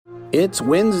It's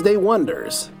Wednesday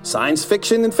Wonders, science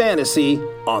fiction and fantasy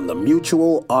on the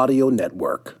Mutual Audio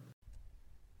Network.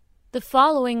 The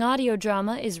following audio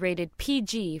drama is rated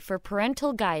PG for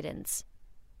parental guidance.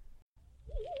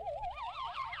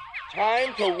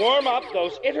 Time to warm up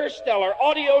those interstellar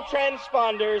audio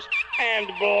transponders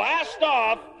and blast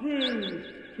off. 3,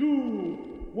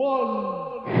 2,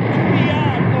 1.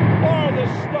 Beyond the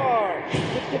farthest stars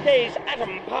with today's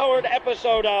atom-powered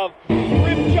episode of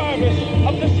Rip Jarvis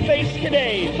of the Space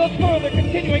Today. The further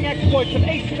continuing exploits of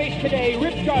Ace Space Today,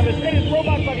 Rip Jarvis and his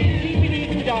robot buddy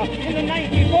DVD Duda in the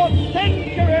 94th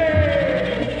century.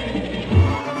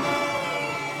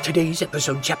 Today's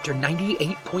episode, Chapter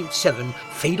 98.7,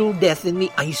 Fatal Death in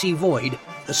the Icy Void.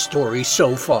 The story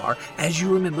so far, as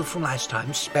you remember from last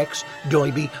time, Specs,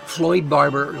 Doiby, Floyd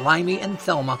Barber, Limey, and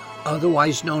Thelma,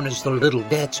 otherwise known as the Little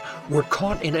Debts, were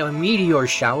caught in a meteor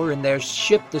shower in their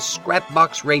ship, the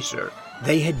Scrapbox Racer.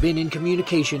 They had been in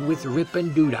communication with Rip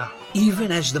and Duda,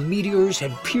 even as the meteors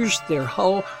had pierced their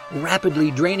hull, rapidly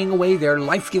draining away their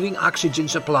life-giving oxygen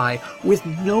supply, with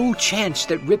no chance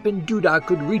that Rip and Duda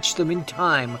could reach them in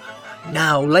time.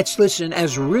 Now let's listen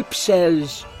as Rip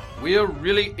says, "We're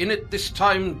really in it this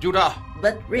time, Duda.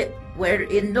 But Rip, we're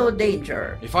in no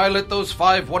danger. If I let those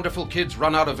 5 wonderful kids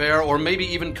run out of air or maybe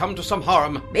even come to some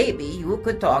harm, maybe you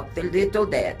could talk the Little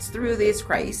Debts through this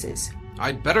crisis.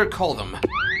 I'd better call them.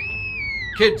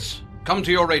 Kids, come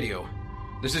to your radio.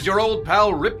 This is your old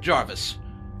pal Rip Jarvis.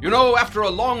 You know, after a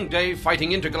long day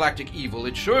fighting intergalactic evil,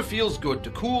 it sure feels good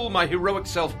to cool my heroic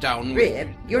self down with... Rip,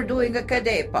 you're doing a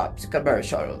Cadet Pops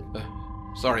commercial.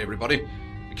 Sorry, everybody.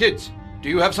 Kids, do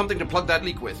you have something to plug that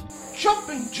leak with?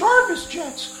 Jumping Jarvis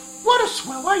jets! What a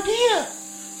swell idea!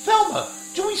 Thelma,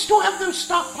 do we still have those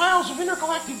stockpiles of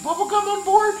intergalactic bubblegum on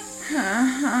board?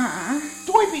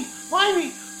 Doiby, Limey,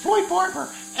 Floyd Barber,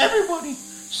 everybody,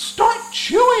 start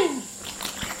chewing!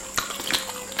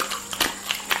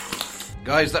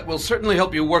 Guys, that will certainly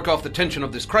help you work off the tension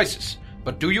of this crisis.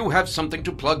 But do you have something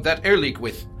to plug that air leak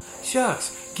with?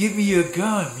 Shucks, give me your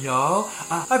gun, y'all.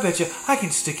 I bet you I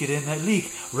can stick it in that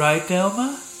leak. Right,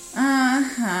 Thelma?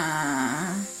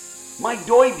 My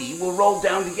Doiby will roll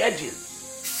down the edges.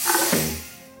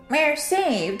 We're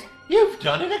saved. You've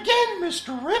done it again,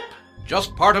 Mr. Rip.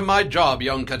 Just part of my job,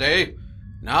 young Cadet.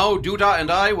 Now Duda and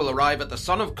I will arrive at the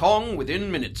Son of Kong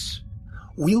within minutes.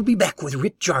 We'll be back with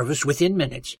Rip Jarvis within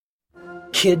minutes.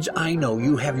 Kids, I know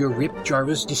you have your Rip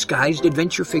Jarvis disguised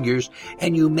adventure figures,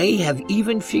 and you may have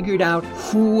even figured out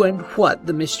who and what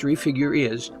the mystery figure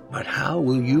is. But how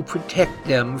will you protect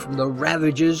them from the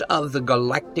ravages of the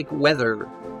galactic weather?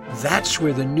 That's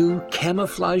where the new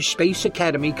Camouflage Space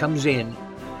Academy comes in.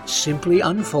 Simply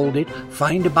unfold it,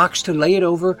 find a box to lay it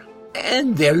over,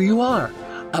 and there you are.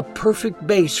 A perfect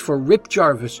base for Rip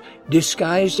Jarvis,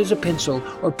 disguised as a pencil,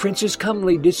 or Princess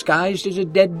Comely disguised as a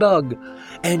dead bug.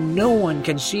 And no one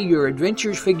can see your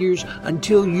adventures figures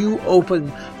until you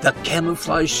open the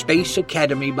Camouflage Space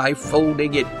Academy by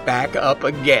folding it back up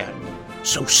again.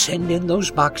 So send in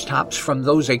those box tops from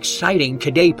those exciting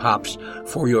Cadet Pops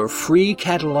for your free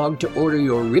catalog to order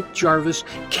your Rip Jarvis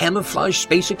Camouflage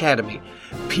Space Academy.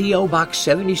 P.O. Box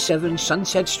 77,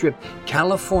 Sunset Strip,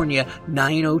 California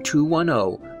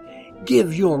 90210.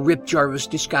 Give your Rip Jarvis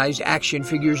disguised action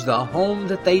figures the home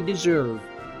that they deserve.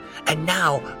 And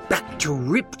now, back to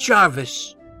Rip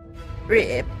Jarvis.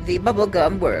 Rip, the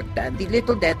bubblegum worked and the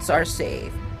Little Debts are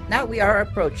safe. Now we are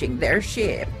approaching their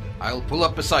ship. I'll pull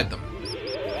up beside them.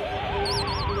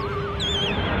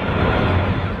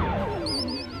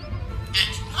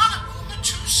 And not a moment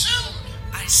too soon.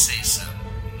 I say so.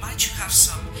 Might you have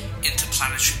some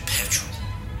interplanetary petrol?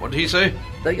 What'd he say?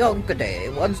 The young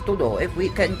Cadet wants to know if we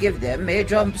can give them a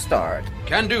jump start.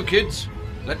 Can do, kids.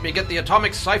 Let me get the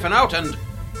atomic siphon out and...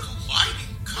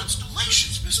 Colliding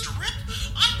constellations, Mr. Rip.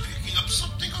 I'm picking up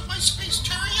something on my space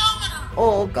teriometer.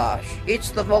 Oh gosh,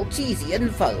 it's the Maltesian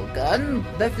Falcon,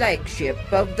 the flagship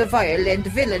of the violent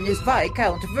villainous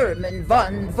Viscount Vermin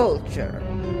von Vulture.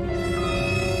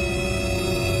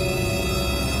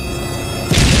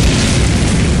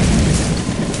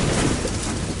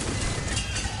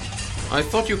 I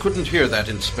thought you couldn't hear that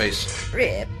in space.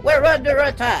 Rip, we're under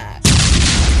attack.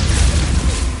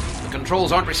 The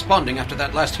controls aren't responding after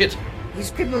that last hit. He's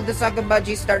crippled the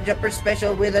Sakabaji Star Jumper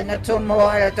Special with an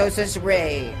atomohalitosis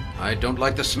ray. I don't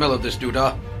like the smell of this,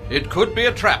 Duda. It could be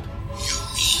a trap. You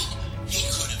mean he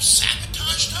could have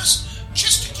sabotaged us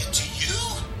just to get to you?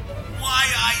 Why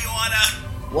are you on a...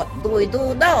 What do we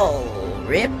do now,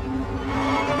 Rip?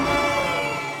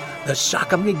 The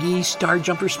Socka McGee Star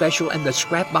Jumper Special and the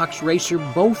Scrapbox Racer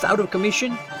both out of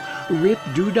commission? Rip,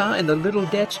 Duda, and the Little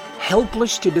Debts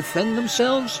helpless to defend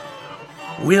themselves?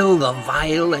 Will the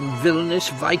vile and villainous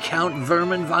Viscount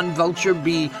Vermin von Vulture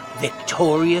be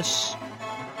victorious?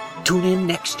 Tune in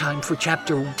next time for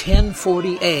Chapter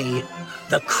 1040A,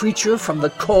 The Creature from the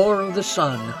Core of the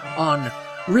Sun, on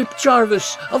Rip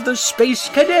Jarvis of the Space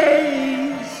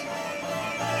Cadets!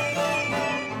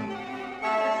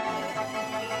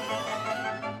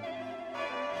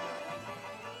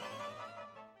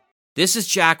 This is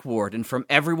Jack Ward, and from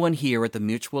everyone here at the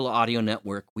Mutual Audio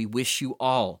Network, we wish you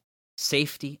all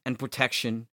safety and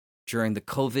protection during the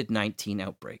COVID-19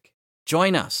 outbreak.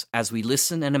 Join us as we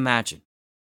listen and imagine,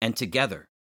 and together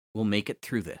we'll make it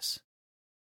through this.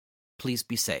 Please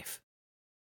be safe.